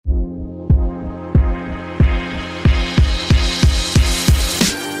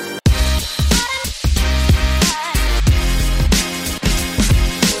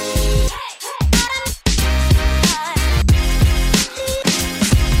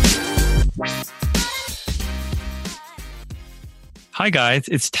Hi guys,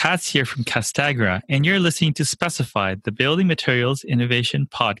 it's Tats here from Castagra, and you're listening to Specified, the Building Materials Innovation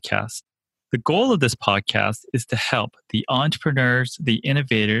Podcast. The goal of this podcast is to help the entrepreneurs, the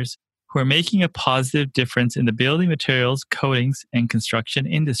innovators who are making a positive difference in the building materials, coatings, and construction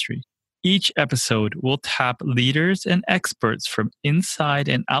industry. Each episode will tap leaders and experts from inside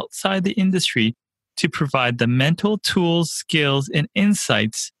and outside the industry to provide the mental tools, skills, and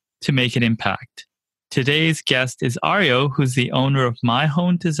insights to make an impact. Today's guest is Ario, who's the owner of My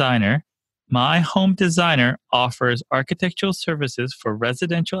Home Designer. My Home Designer offers architectural services for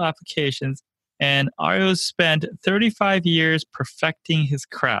residential applications, and Ario spent 35 years perfecting his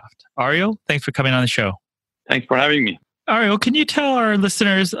craft. Ario, thanks for coming on the show. Thanks for having me. Ario, can you tell our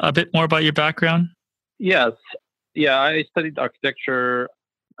listeners a bit more about your background? Yes. Yeah, I studied architecture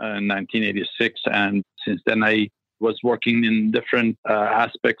in 1986, and since then I was working in different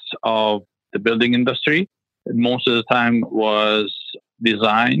aspects of the building industry. Most of the time was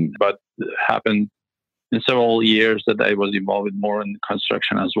design, but it happened in several years that I was involved more in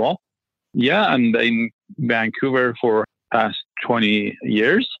construction as well. Yeah, and in Vancouver for past 20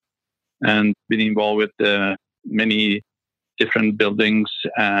 years and been involved with many different buildings.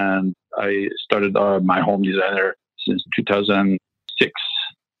 And I started My Home Designer since 2006.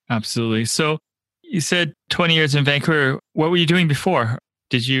 Absolutely. So you said 20 years in Vancouver. What were you doing before?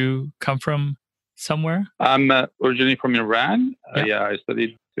 Did you come from somewhere? I'm originally from Iran. Yeah. I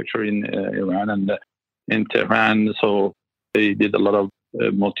studied architecture in Iran and in Tehran. So they did a lot of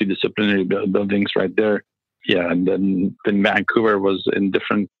multidisciplinary buildings right there. Yeah, and then Vancouver was in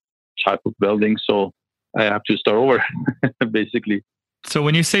different type of buildings. So I have to start over, basically. So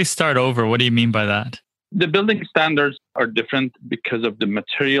when you say start over, what do you mean by that? The building standards are different because of the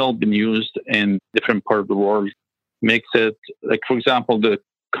material being used in different part of the world. Makes it, like, for example, the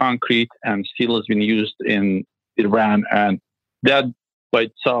concrete and steel has been used in Iran, and that by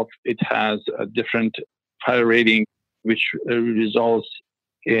itself, it has a different fire rating, which results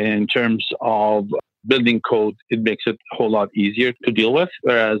in terms of building code. It makes it a whole lot easier to deal with,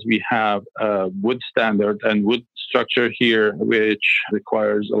 whereas we have a wood standard and wood structure here, which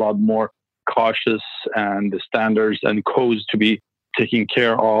requires a lot more cautious and the standards and codes to be taken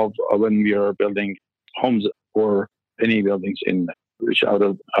care of when we are building homes or any buildings in which out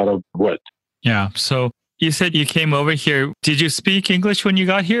of wood. Yeah. So you said you came over here. Did you speak English when you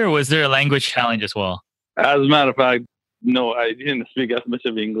got here, or was there a language challenge as well? As a matter of fact, no, I didn't speak as much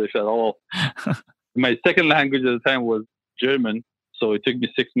of English at all. My second language at the time was German, so it took me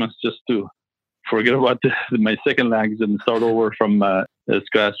 6 months just to forget about my second language and start over from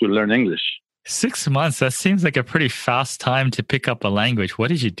scratch to learn English. 6 months? That seems like a pretty fast time to pick up a language. What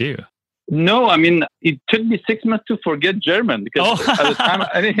did you do? No, I mean, it took me 6 months to forget German because at the time,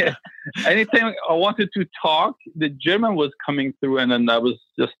 anytime I wanted to talk, the German was coming through, and then I was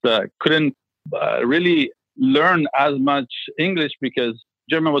just couldn't really learn as much English because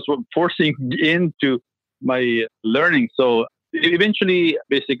German was forcing into my learning. So eventually,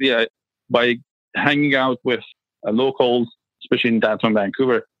 basically, by hanging out with locals, especially in downtown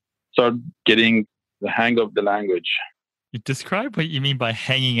Vancouver, started getting the hang of the language. You describe what you mean by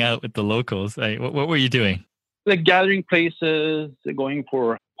hanging out with the locals. What were you doing? Like gathering places, going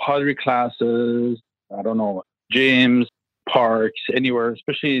for pottery classes, I don't know, gyms, parks, anywhere,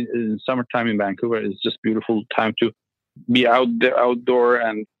 especially in summertime in Vancouver. It's just beautiful time to be out there, outdoor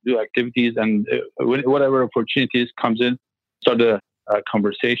and do activities, and whatever opportunities comes in, start a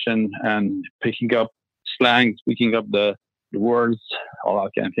conversation and picking up slang, picking up the words, all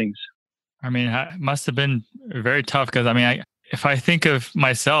that kind of things. I mean, it must have been very tough because, if I think of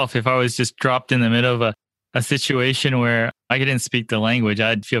myself, if I was just dropped in the middle of a situation where I didn't speak the language,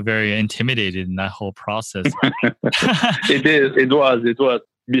 I'd feel very intimidated in that whole process. It was.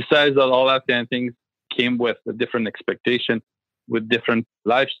 Besides that, all that kind of things came with a different expectation, with different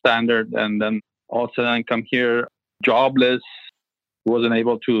life standard. And then all of a sudden I come here jobless, wasn't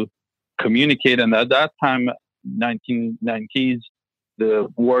able to communicate. And at that time, 1990s, the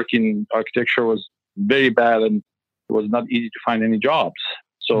work in architecture was very bad and it was not easy to find any jobs.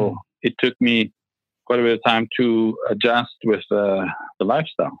 So it took me quite a bit of time to adjust with the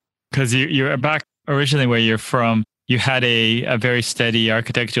lifestyle. Because you're back originally where you're from, you had a very steady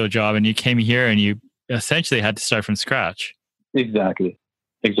architectural job and you came here and you essentially had to start from scratch. Exactly.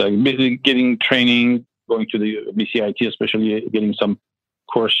 Basically getting training, going to the BCIT, especially getting some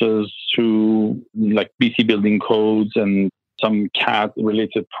courses through like BC building codes and some CAD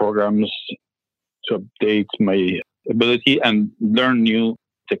related programs to update my ability and learn new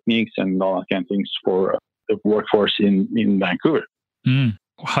techniques and all that kind of things for the workforce in Vancouver.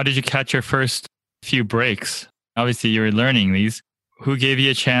 How did you catch your first few breaks? Obviously, you were learning these. Who gave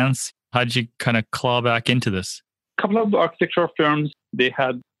you a chance? How did you kind of claw back into this? A couple of architectural firms, they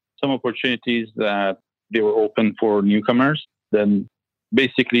had some opportunities that they were open for newcomers. Then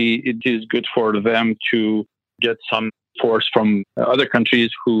basically it is good for them to get some force from other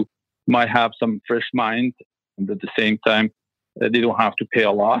countries who might have some fresh mind. And at the same time, they don't have to pay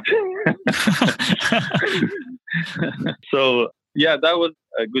a lot. So, yeah, that was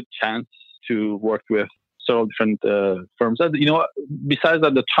a good chance to work with several different firms. Besides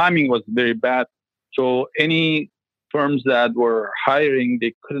that, the timing was very bad. So any firms that were hiring,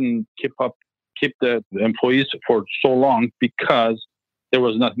 they couldn't keep the employees for so long because there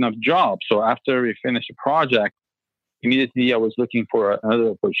was not enough jobs. So after we finished the project, immediately I was looking for another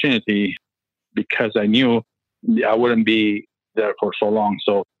opportunity because I knew I wouldn't be there for so long.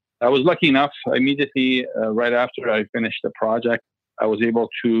 So I was lucky enough immediately right after I finished the project, I was able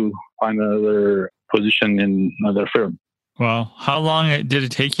to find another position in another firm. Well, how long did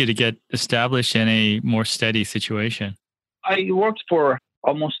it take you to get established in a more steady situation? I worked for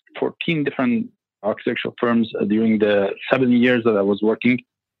almost 14 different architectural firms during the 7 years that I was working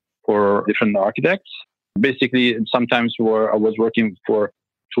for different architects. Basically, sometimes I was working for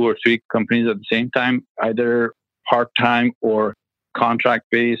 2 or 3 companies at the same time, either part-time or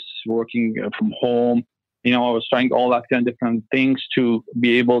contract-based, working from home. I was trying all that kind of different things to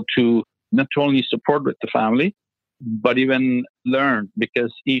be able to not only support with the family, but even learn,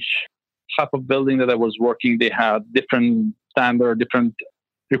 because each type of building that I was working, they had different standard, different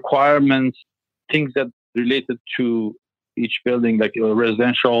requirements, things that related to each building, like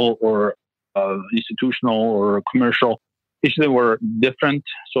residential or institutional or commercial. Each of them were different.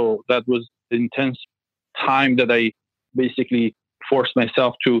 So that was intense time that I basically forced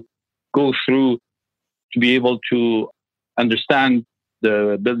myself to go through to be able to understand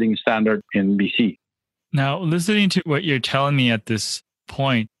the building standard in BC. Now, listening to what you're telling me at this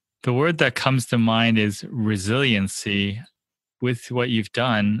point, the word that comes to mind is resiliency. With what you've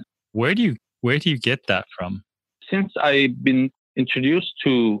done, where do you get that from? Since I've been introduced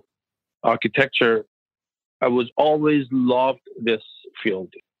to architecture, I was always loved this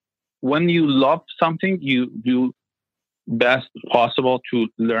field. When you love something, you do best possible to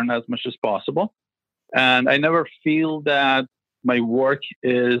learn as much as possible. And I never feel that my work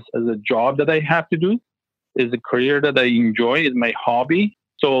is as a job that I have to do, is a career that I enjoy, is my hobby.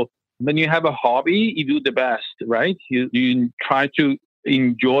 So when you have a hobby, you do the best, right? You try to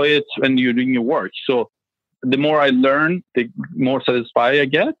enjoy it when you're doing your work. So the more I learn, the more satisfied I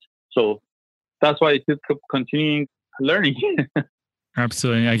get. So that's why I keep continuing learning.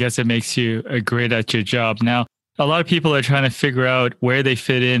 Absolutely. I guess it makes you great at your job. Now, a lot of people are trying to figure out where they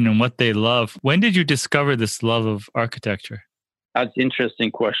fit in and what they love. When did you discover this love of architecture? That's an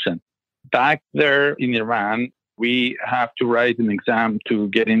interesting question. Back there in Iran, we have to write an exam to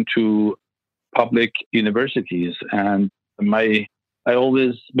get into public universities. And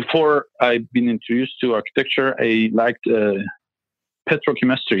before I've been introduced to architecture, I liked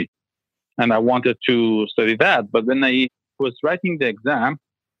petrochemistry and I wanted to study that. But when I was writing the exam,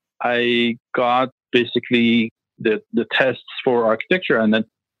 I got basically the tests for architecture. And then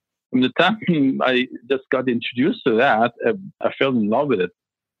from the time I just got introduced to that, I fell in love with it.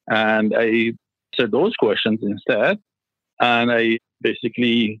 And I answered those questions instead. And I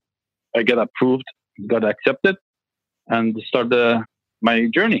got approved, got accepted, and started my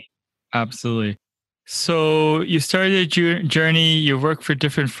journey. Absolutely. So you started your journey, you work for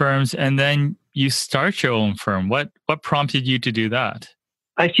different firms, and then you start your own firm. What prompted you to do that?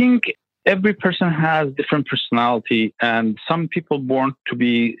 I think every person has different personality, and some people born to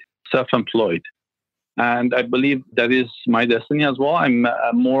be self-employed. And I believe that is my destiny as well. I'm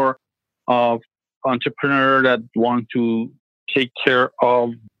more of entrepreneur that want to take care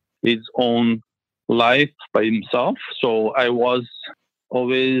of his own life by himself. So I was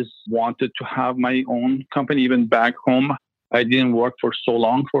always wanted to have my own company. Even back home, I didn't work for so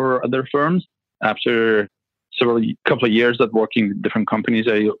long for other firms. After couple of years of working with different companies,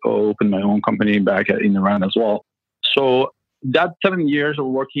 I opened my own company back in Iran as well. So that 7 years of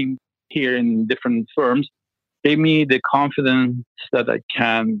working here in different firms gave me the confidence that I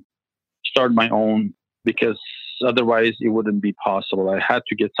can start my own, because otherwise it wouldn't be possible. I had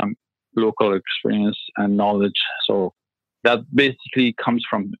to get some local experience and knowledge. So that basically comes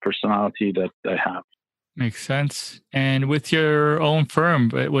from the personality that I have. Makes sense. And with your own firm,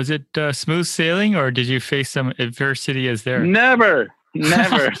 was it smooth sailing, or did you face some adversity as there? Never.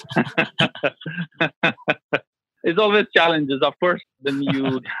 It's always challenges. Of course, when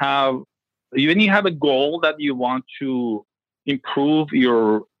you have a goal that you want to improve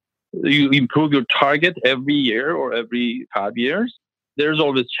your target every year or every 5 years, there's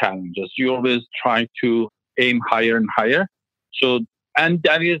always challenges. You always try to aim higher and higher. So, and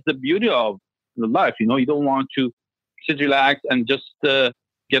that is the beauty of the life. You don't want to sit, relax, and just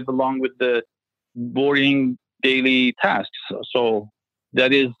get along with the boring daily tasks. So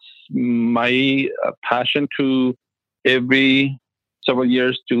that is my passion to every several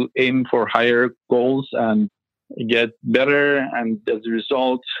years to aim for higher goals and get better. And as a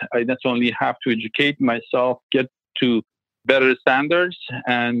result, I not only have to educate myself, get to better standards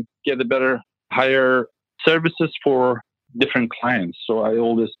and get a better, higher services for different clients. So I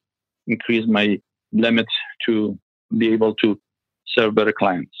always increase my limit to be able to serve better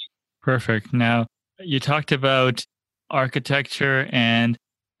clients. Perfect. Now, you talked about architecture, and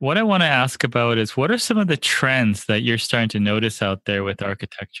what I want to ask about is what are some of the trends that you're starting to notice out there with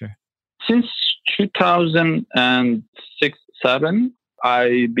architecture? Since 2006-7,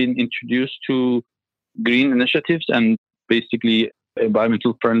 I've been introduced to green initiatives and basically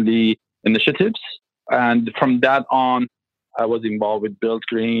environmental friendly initiatives. And from that on, I was involved with Build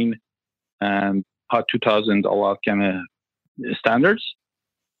Green and HOT 2000, a lot kind of standards.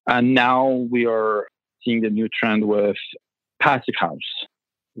 And now we are seeing the new trend with Passive House,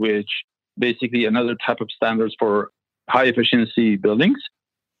 which basically another type of standards for high efficiency buildings.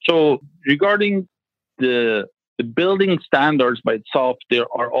 So regarding the building standards by itself, they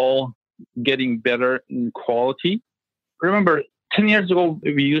are all getting better in quality. Remember, 10 years ago,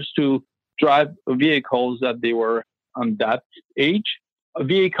 we used to drive vehicles that they were on that age.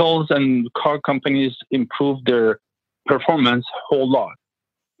 Vehicles and car companies improved their performance a whole lot.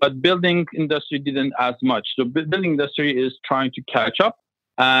 But building industry didn't as much. So building industry is trying to catch up.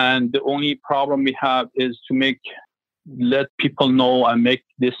 And the only problem we have is to let people know and make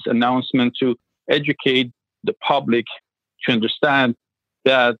this announcement to educate the public to understand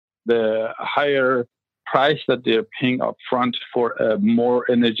that the higher price that they're paying up front for a more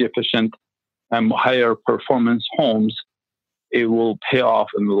energy efficient and higher performance homes, it will pay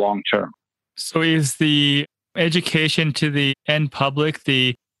off in the long term. So is the education to the end public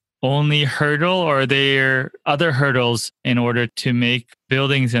the only hurdle, or are there other hurdles in order to make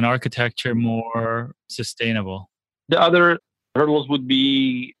buildings and architecture more sustainable? The other hurdles would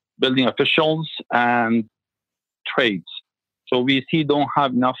be building officials and trades. So we don't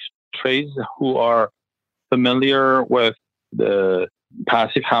have enough trades who are familiar with the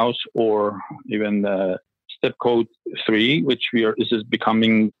Passive House or even the Step Code 3, this is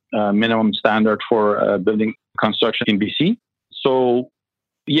becoming minimum standard for building construction in BC. So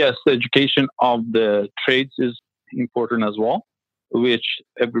yes, the education of the trades is important as well, which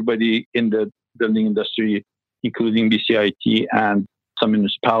everybody in the building industry, including BCIT and some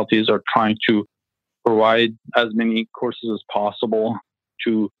municipalities, are trying to provide as many courses as possible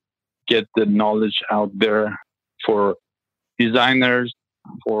to get the knowledge out there for designers,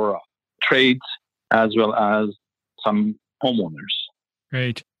 for trades, as well as some homeowners.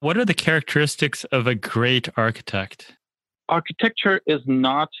 Great. What are the characteristics of a great architect? Architecture is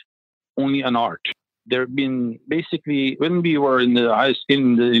not only an art. There have been basically, when we were in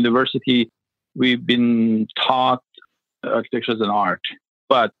the university, we've been taught architecture as an art,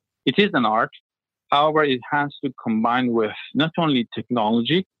 but it is an art. However, it has to combine with not only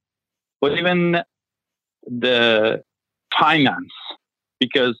technology, but even the finance,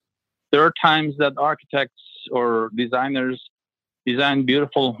 because there are times that architects or designers design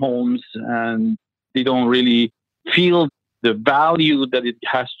beautiful homes and they don't really feel the value that it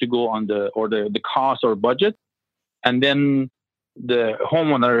has to go on the cost or budget. And then the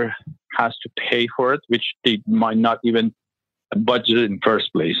homeowner has to pay for it, which they might not even budget in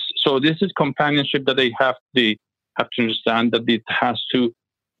first place. So this is companionship that they have to understand, that it has to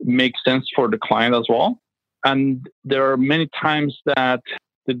make sense for the client as well. And there are many times that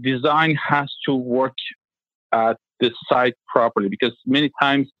the design has to work at the site properly, because many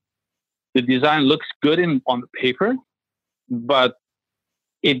times the design looks good on the paper, but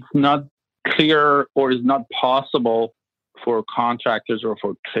it's not clear or is not possible for contractors or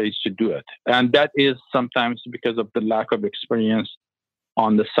for trades to do it. And that is sometimes because of the lack of experience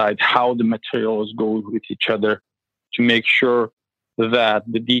on the site, how the materials go with each other, to make sure that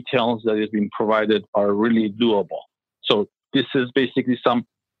the details that is being provided are really doable. So this is basically some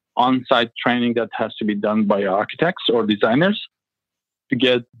on-site training that has to be done by architects or designers to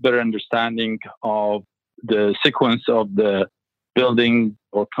get better understanding of the sequence of the building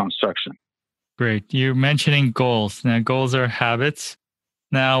or construction. Great. You're mentioning goals. Now, goals are habits.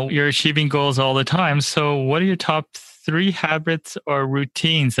 Now, you're achieving goals all the time. So what are your top 3 habits or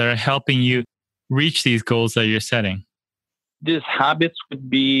routines that are helping you reach these goals that you're setting? These habits would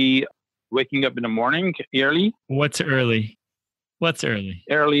be waking up in the morning early. What's early? What's early?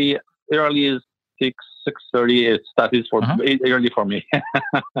 Early is 6:30. That is for early for me.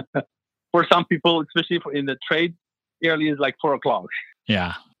 For some people, especially in the trade, early is like 4 o'clock.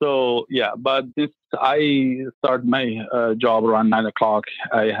 Yeah. So yeah, but this I start my job around 9 o'clock.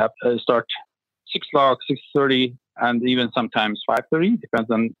 I have start 6 o'clock, 6:30, and even sometimes 5:30,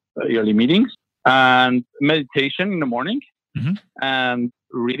 depends on early meetings. And meditation in the morning, and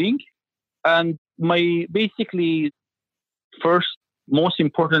reading. And my basically first most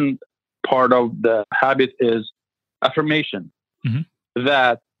important part of the habit is affirmation.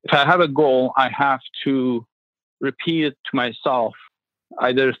 That if I have a goal, I have to repeat it to myself,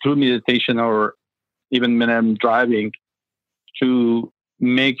 either through meditation or even when I'm driving, to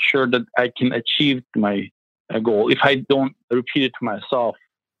make sure that I can achieve my goal. If I don't repeat it to myself,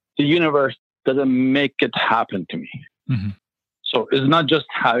 the universe doesn't make it happen to me. So it's not just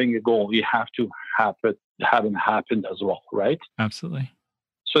having a goal. You have to have it happen as well, right? Absolutely.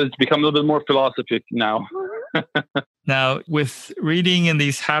 So it's become a little bit more philosophic now. Now, with reading and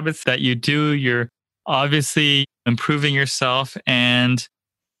these habits that you do, you're obviously improving yourself. And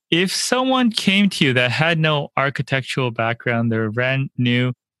if someone came to you that had no architectural background, they're brand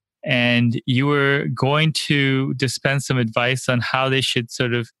new, and you were going to dispense some advice on how they should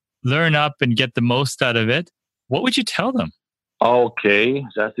sort of learn up and get the most out of it, what would you tell them? Okay,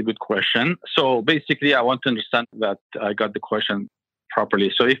 that's a good question. So basically, I want to understand that I got the question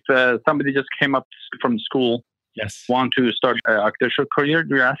properly. So if somebody just came up from school, want to start an architectural career,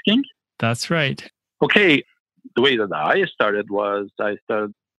 you're asking? That's right. Okay, the way that I started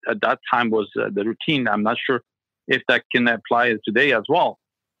at that time was the routine. I'm not sure if that can apply today as well,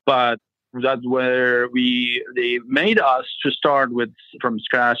 but that's where they made us to start with from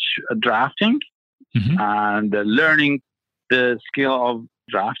scratch drafting and learning the skill of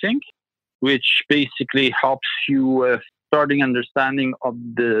drafting, which basically helps you with starting understanding of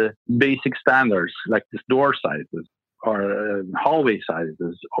the basic standards like the door sizes or hallway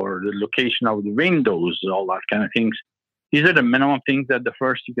sizes or the location of the windows, all that kind of things. These are the minimum things that the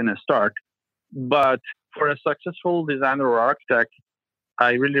first you're going to start. But for a successful designer or architect,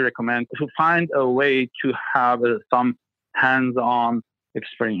 I really recommend to find a way to have some hands-on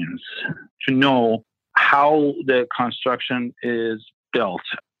experience, to know how the construction is built,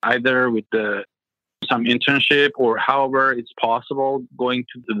 either with some internship or however it's possible, going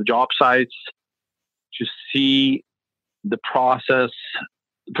to the job sites to see the process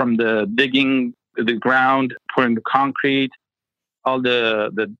from the digging the ground, pouring the concrete, all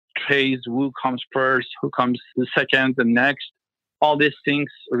the trays, who comes first, who comes the second, the next. All these things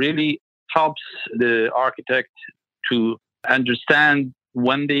really helps the architect to understand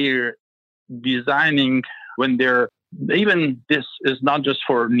when they're designing, even this is not just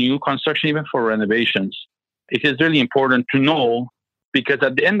for new construction, even for renovations. It is really important to know, because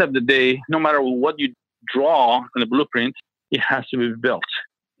at the end of the day, no matter what you draw in the blueprint, it has to be built.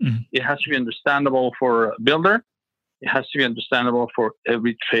 It has to be understandable for a builder. It has to be understandable for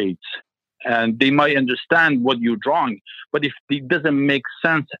every trade. And they might understand what you're drawing, but if it doesn't make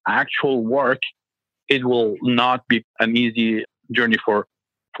sense, actual work, it will not be an easy journey for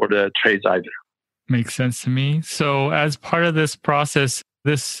the trades either. Makes sense to me. So as part of this process,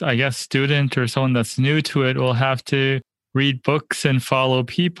 this, I guess, student or someone that's new to it will have to read books and follow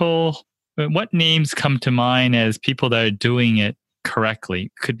people. What names come to mind as people that are doing it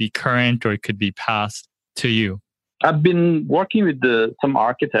correctly? Could be current or it could be past to you. I've been working with some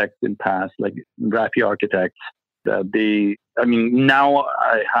architects in past, like graphic architects. Now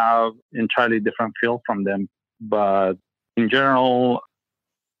I have entirely different feel from them, but in general,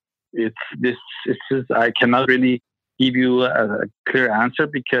 I cannot really give you a clear answer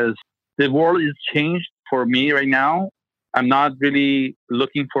because the world is changed for me right now. I'm not really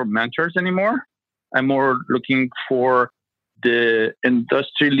looking for mentors anymore. I'm more looking for the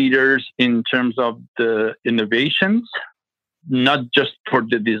industry leaders in terms of the innovations, not just for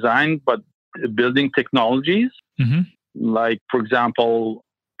the design, but building technologies. Like, for example,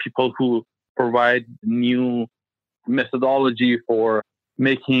 people who provide new methodology for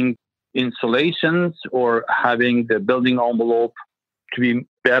making insulations or having the building envelope to be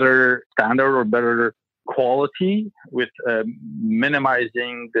better standard or better quality with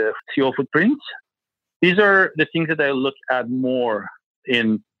minimizing the CO footprint. These are the things that I look at more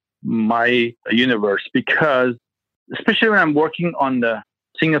in my universe, because especially when I'm working on the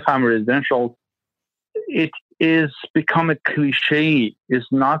single family residential, it is become a cliche. It's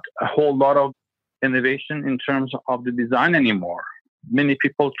not a whole lot of innovation in terms of the design anymore. Many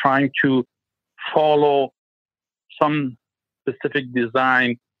people trying to follow some specific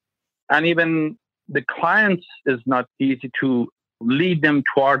design, and even the clients is not easy to lead them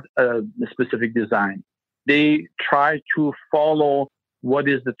toward a specific design. They try to follow what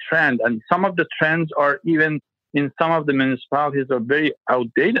is the trend. And some of the trends are even in some of the municipalities are very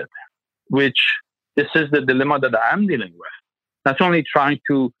outdated, which this is the dilemma that I'm dealing with. Not only trying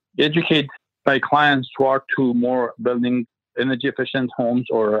to educate my clients toward to more building energy efficient homes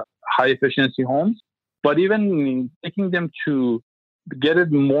or high efficiency homes, but even taking them to get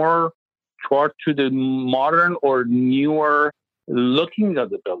it more toward to the modern or newer looking at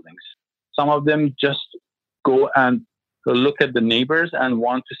the buildings. Some of them just go and look at the neighbors and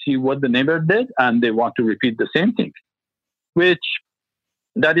want to see what the neighbor did, and they want to repeat the same thing, which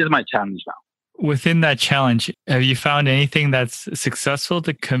that is my challenge now. Within that challenge, have you found anything that's successful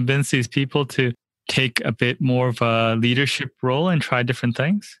to convince these people to take a bit more of a leadership role and try different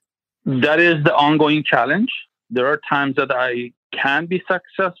things? That is the ongoing challenge. There are times that I can be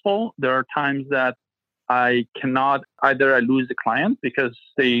successful. There are times that I cannot. Either I lose the client because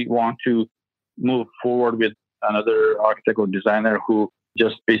they want to move forward with another architect or designer who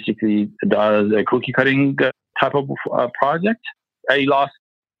just basically does a cookie cutting type of project. I lost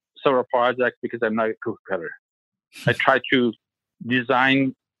several projects because I'm not a cookie cutter. I try to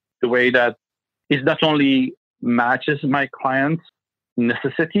design the way that it not only matches my client's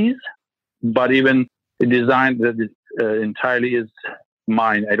necessities, but even the design that is, entirely is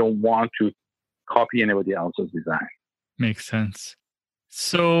mine. I don't want to copy anybody else's design. Makes sense.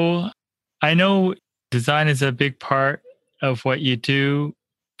 So I know design is a big part of what you do,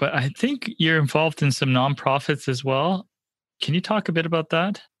 but I think you're involved in some nonprofits as well. Can you talk a bit about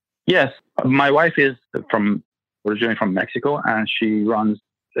that? Yes. My wife is originally from Mexico, and she runs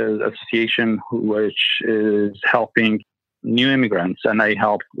an association which is helping new immigrants, and I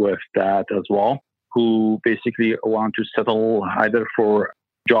help with that as well, who basically want to settle either for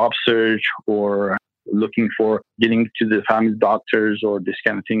job search or looking for getting to the family doctors or this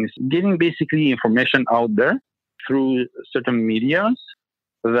kind of things, getting basically information out there through certain medias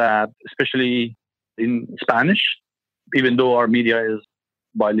that, especially in Spanish, even though our media is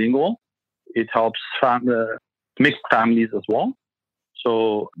bilingual, it helps mixed families as well.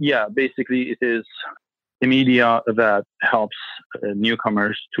 So yeah, basically it is a media that helps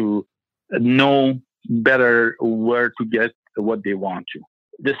newcomers to know better where to get what they want to.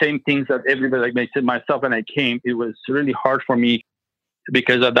 The same things that everybody, like I said, myself, when I came, it was really hard for me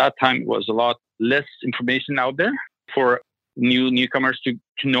because at that time it was a lot less information out there for newcomers to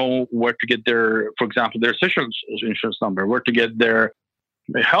know where to get their, for example, their social insurance number, where to get their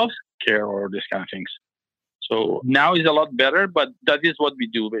health care or this kind of things. So now is a lot better, but that is what we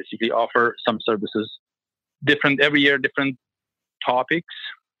do, basically offer some services, different every year, different topics.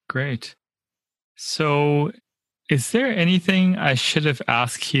 Great. So is there anything I should have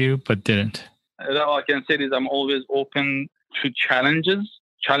asked you but didn't? All I can say is I'm always open to challenges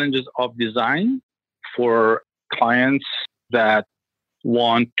of design for clients that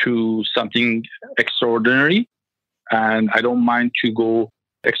want to something extraordinary. And I don't mind to go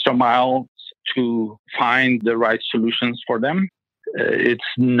extra miles to find the right solutions for them. It's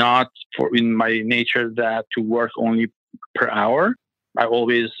not in my nature that to work only per hour. I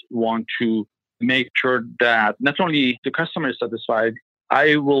always want to make sure that not only the customer is satisfied,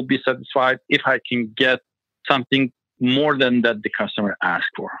 I will be satisfied if I can get something more than that the customer asked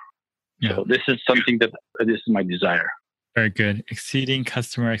for. Yeah. So this is something that this is my desire. Very good. Exceeding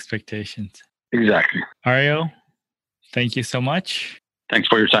customer expectations. Exactly. Ario, thank you so much. Thanks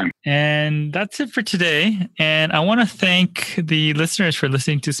for your time. And that's it for today. And I want to thank the listeners for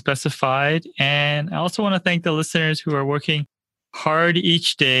listening to Specified. And I also want to thank the listeners who are working hard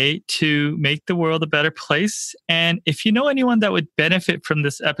each day to make the world a better place. And if you know anyone that would benefit from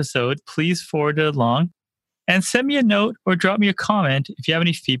this episode, please forward it along and send me a note or drop me a comment if you have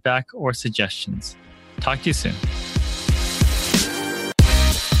any feedback or suggestions. Talk to you soon.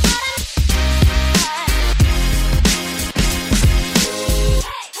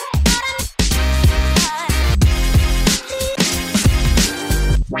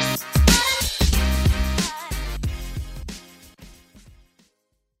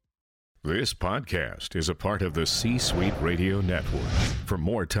 This podcast is a part of the C-Suite Radio Network. For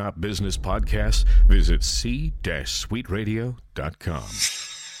more top business podcasts, visit c-suiteradio.com.